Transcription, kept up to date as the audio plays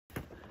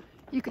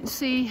You can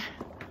see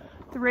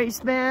the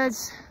raised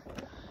beds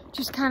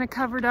just kind of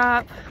covered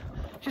up,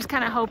 just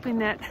kind of hoping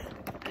that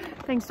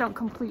things don't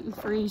completely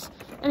freeze.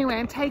 Anyway,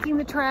 I'm taking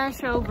the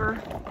trash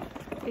over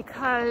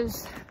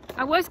because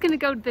I was going to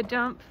go to the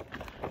dump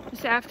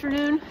this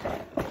afternoon,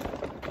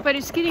 but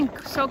it's getting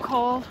so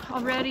cold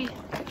already.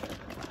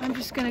 I'm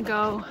just going to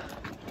go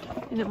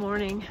in the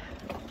morning,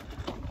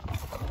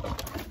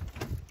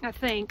 I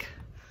think.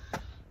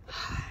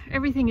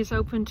 Everything is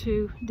open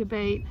to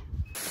debate.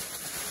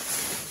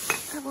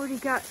 I've already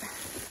got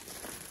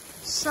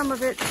some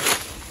of it.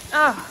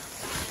 Oh,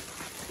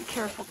 be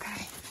careful,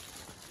 Kaye.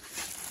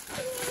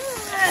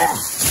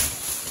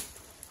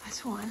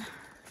 That's one.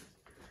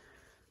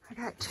 I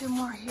got two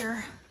more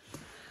here,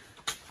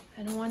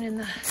 and one in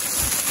the,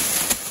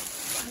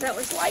 that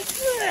was light.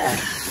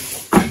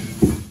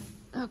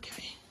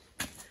 Okay.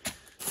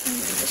 And then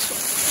this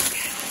one.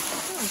 Okay.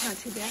 Oh, it's not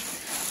too bad.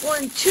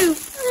 1, 2.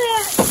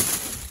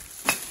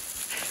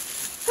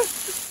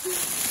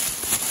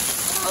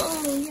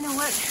 Oh, you know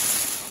what?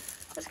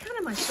 That's kind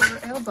of my sore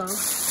elbow.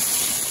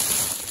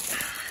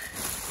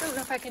 I don't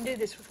know if I can do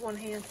this with one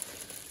hand.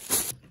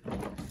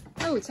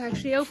 Oh, it's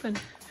actually open.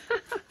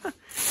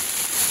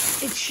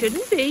 It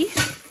shouldn't be.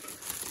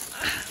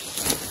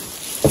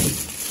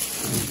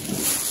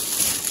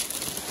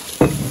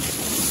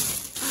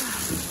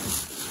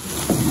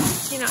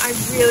 You know, I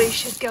really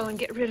should go and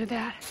get rid of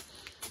that.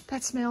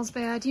 That smells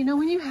bad. You know,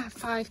 when you have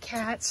 5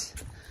 cats,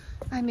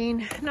 I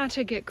mean, not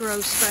to get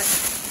gross, but,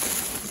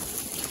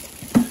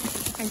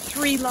 and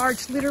 3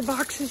 large litter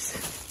boxes,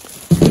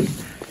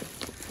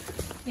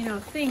 you know,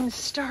 things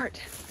start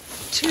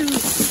to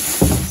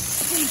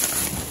stink.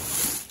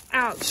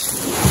 Ouch.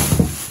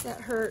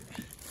 That hurt.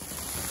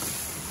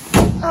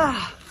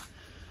 Ah.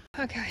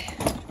 Okay.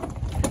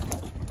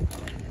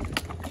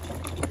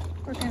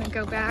 We're gonna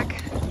go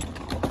back.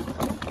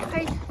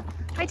 Hi.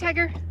 Hi,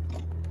 Tiger.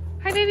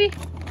 Hi, baby.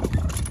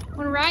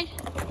 Want to ride?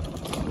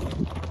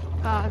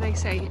 They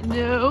say,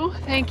 no,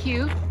 thank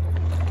you.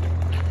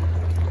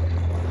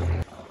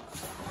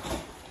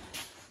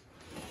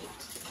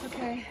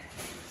 Okay.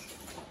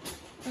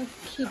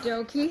 Okie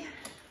dokie.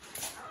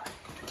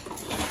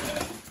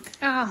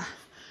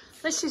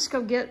 Let's just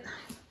go get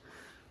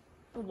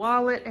the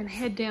wallet and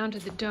head down to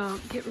the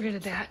dump. Get rid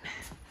of that.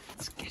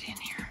 Let's get in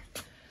here.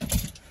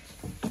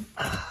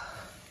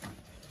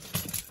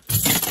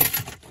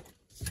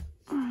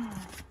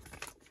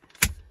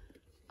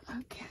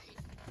 Okay.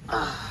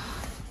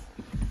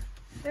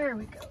 There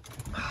we go.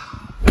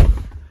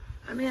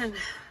 I'm in.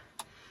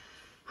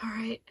 All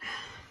right.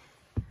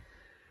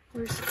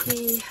 Where's the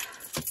key?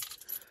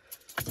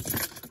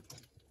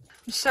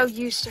 I'm so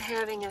used to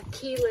having a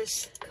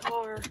keyless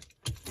car.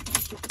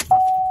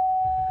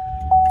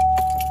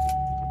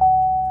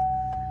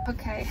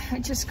 Okay, I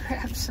just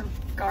grabbed some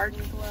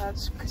garden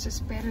gloves because it's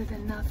better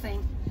than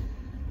nothing.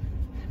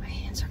 And my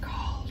hands are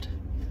cold.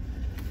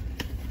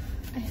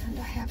 And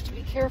I have to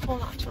be careful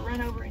not to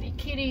run over any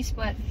kitties,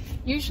 but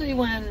usually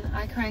when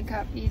I crank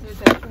up either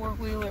the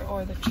 4-wheeler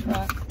or the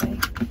truck,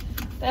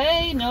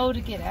 they know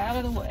to get out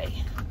of the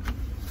way.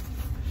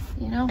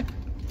 You know?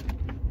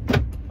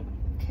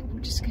 Okay, we're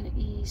just gonna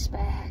ease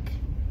back.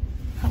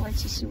 I'll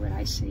let you see what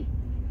I see.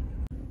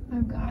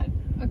 I've got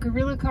a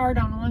gorilla cart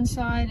on one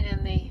side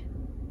and the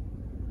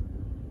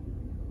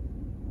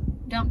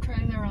dump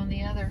trailer on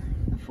the other,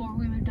 the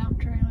 4-wheeler dump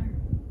trailer.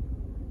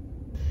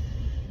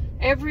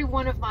 Every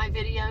one of my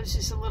videos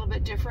is a little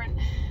bit different.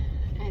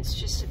 It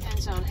just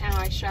depends on how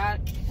I shot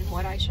and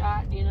what I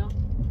shot, you know.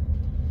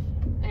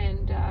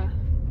 And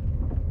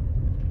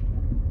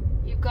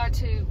you've got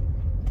to,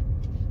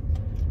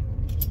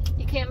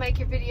 you can't make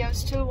your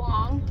videos too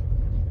long.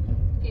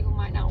 People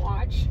might not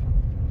watch.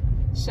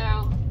 So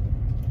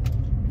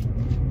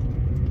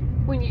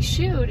when you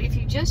shoot, if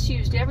you just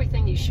used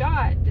everything you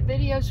shot, the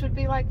videos would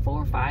be like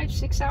 4, 5,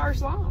 6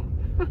 hours long.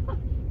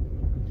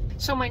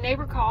 So my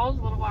neighbor called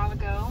a little while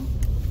ago,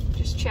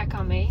 just check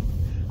on me.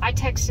 I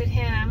texted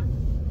him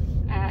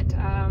at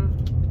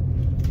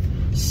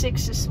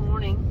 6 this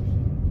morning.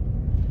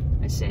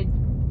 I said,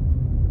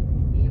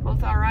 "You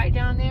both all right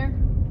down there?"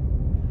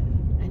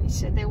 And he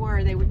said they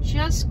were. They were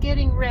just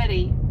getting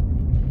ready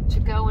to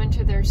go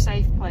into their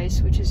safe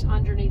place, which is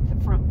underneath the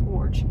front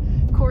porch.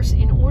 Of course,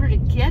 in order to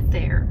get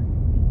there,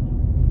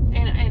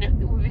 and it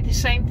would be the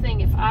same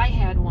thing if I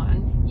had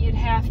one, you'd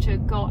have to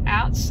go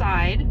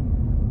outside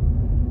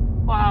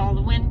while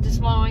the wind is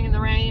blowing and the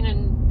rain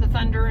and the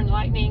thunder and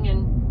lightning,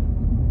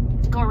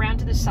 and go around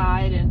to the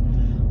side and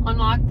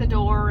unlock the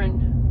door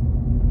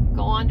and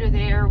go under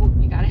there.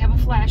 You gotta have a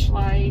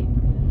flashlight.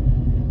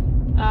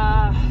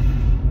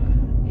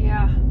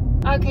 Yeah.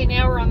 Okay,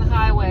 now we're on the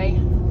highway,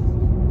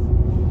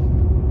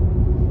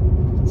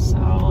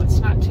 so it's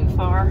not too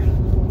far.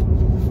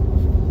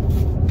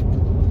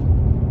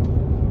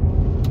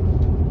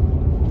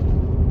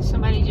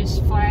 Somebody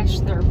just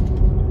flashed their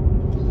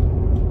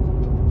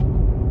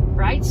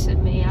brights at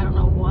me. I don't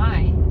know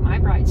why. My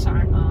brights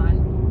aren't on.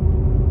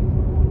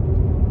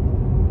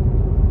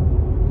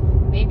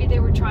 Maybe they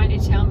were trying to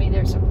tell me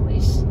there's a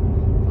police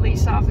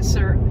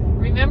officer.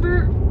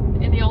 Remember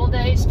in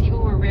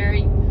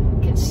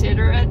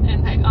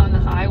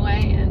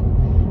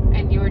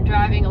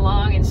driving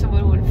along and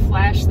someone would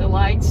flash the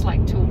lights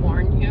like to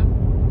warn you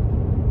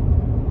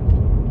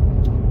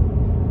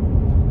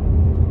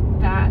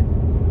that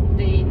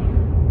the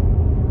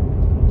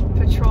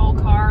patrol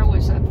car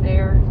was up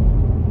there.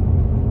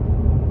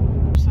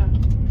 There's a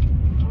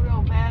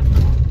real bad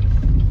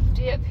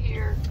dip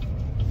here,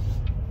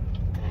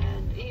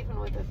 and even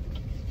with the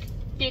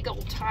big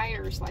old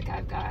tires like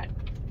I've got,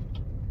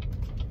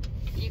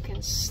 you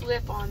can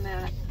slip on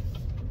that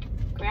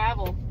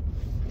gravel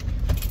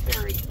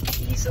very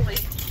easily.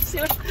 See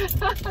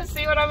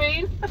what I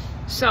mean?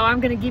 So I'm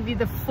gonna give you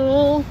the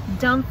full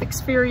dump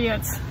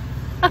experience.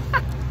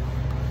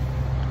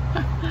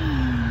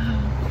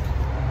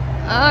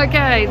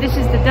 Okay, this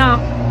is the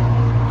dump.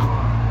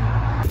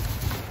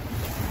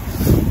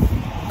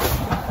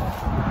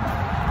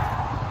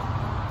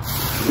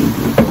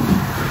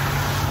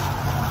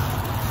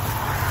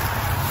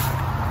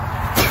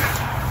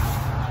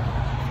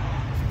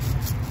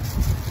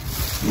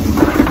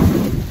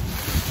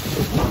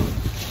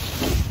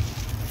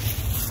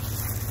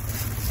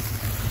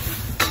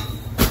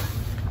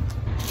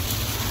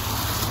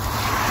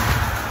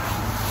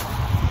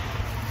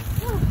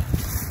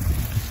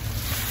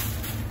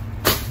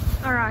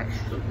 All right.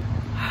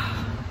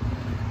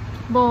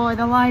 Boy,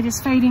 the light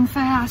is fading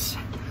fast.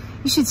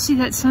 You should see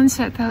that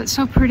sunset though, it's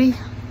so pretty.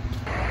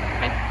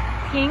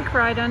 That pink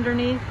right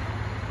underneath,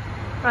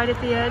 right at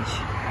the edge.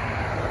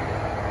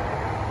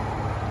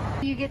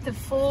 You get the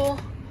full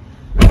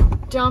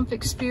dump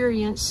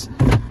experience.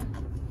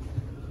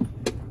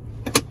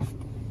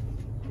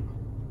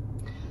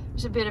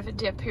 There's a bit of a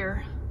dip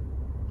here.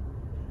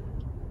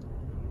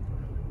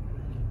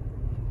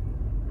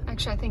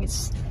 Actually, I think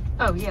it's,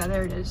 oh yeah,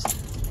 there it is.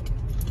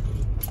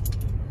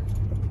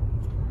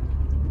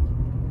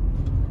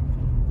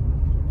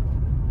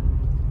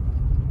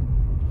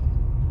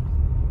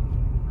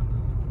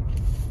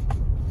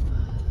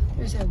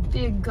 There's a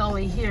big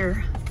gully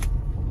here.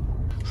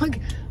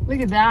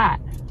 Look at that.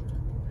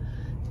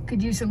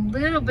 Could use a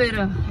little bit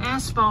of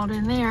asphalt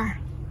in there.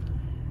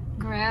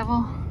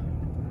 Gravel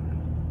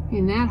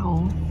in that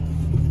hole.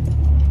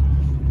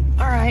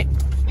 All right,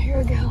 here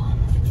we go.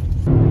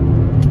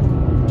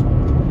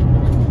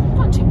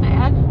 Not too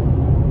bad.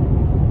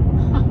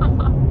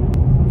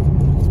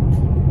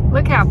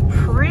 Look how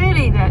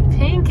pretty that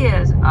pink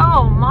is.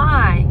 Oh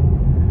my.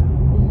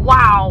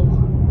 Wow.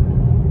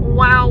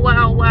 Wow,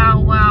 wow,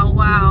 wow, wow,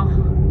 wow.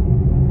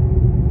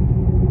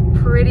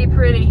 Pretty,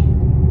 pretty.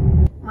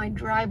 My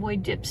driveway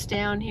dips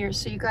down here,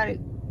 so you gotta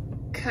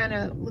kind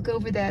of look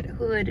over that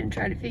hood and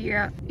try to figure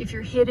out if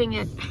you're hitting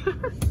it. You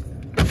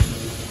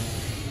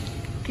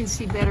can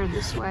see better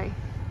this way.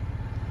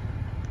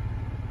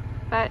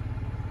 But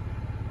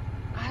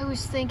I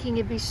was thinking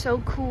it'd be so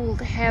cool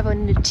to have a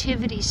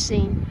nativity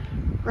scene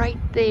right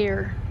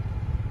there.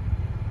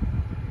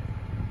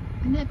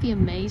 Wouldn't that be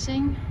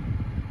amazing?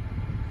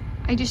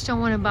 I just don't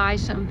want to buy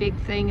some big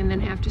thing and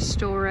then have to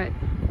store it.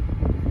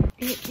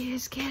 It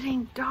is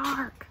getting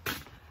dark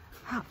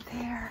out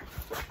there.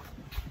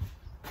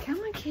 Come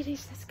on,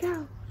 kitties, let's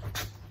go.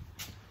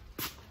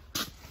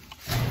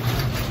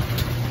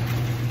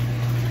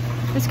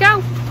 Let's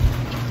go.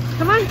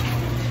 Come on.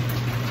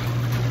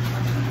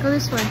 Go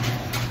this way.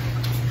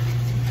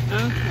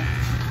 Okay.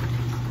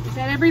 Is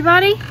that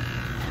everybody?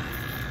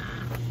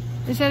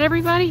 Is that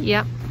everybody?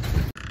 Yep.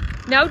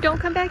 No, don't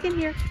come back in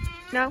here.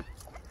 No.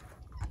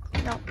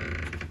 Nope.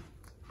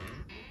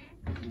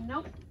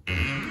 Nope.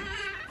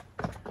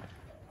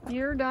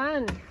 You're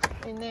done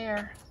in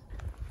there.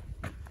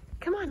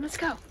 Come on, let's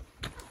go.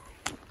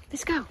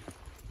 Let's go.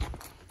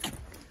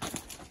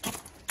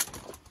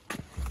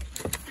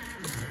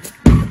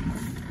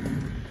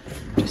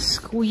 Just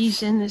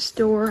squeeze in this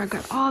door. I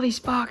got all these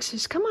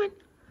boxes. Come on.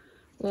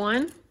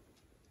 1.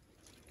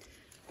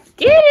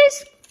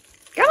 Kitties.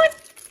 Come on.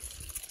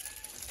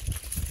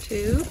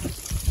 2.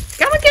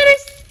 Come on,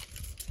 kitties.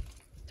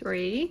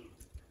 3.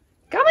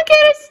 Come on,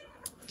 kitties.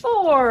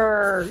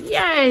 4.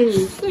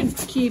 Yay. Good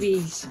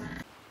kitties.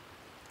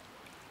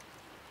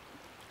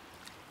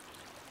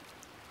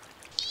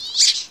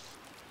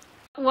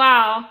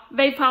 Wow,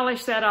 they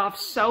polished that off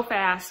so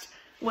fast.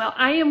 Well,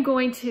 I am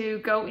going to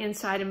go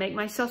inside and make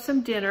myself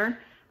some dinner.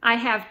 I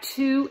have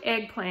 2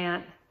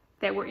 eggplant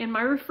that were in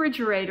my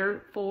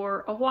refrigerator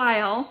for a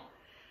while,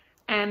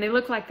 and they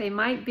look like they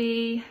might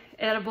be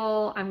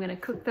edible. I'm gonna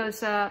cook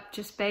those up,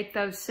 just bake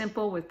those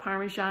simple with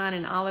Parmesan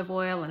and olive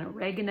oil and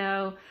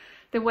oregano,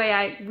 the way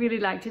I really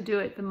like to do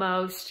it the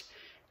most.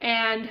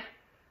 And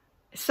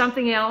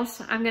something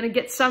else, I'm gonna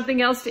get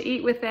something else to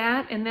eat with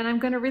that, and then I'm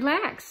gonna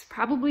relax,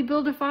 probably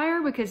build a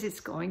fire because it's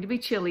going to be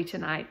chilly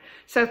tonight.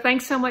 So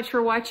thanks so much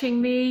for watching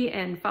me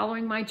and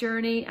following my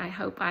journey. I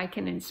hope I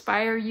can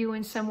inspire you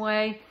in some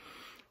way,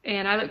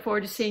 and I look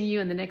forward to seeing you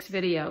in the next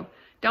video.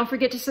 Don't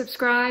forget to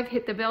subscribe,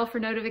 hit the bell for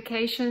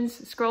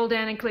notifications, scroll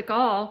down and click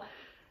all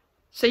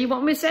so you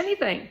won't miss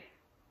anything.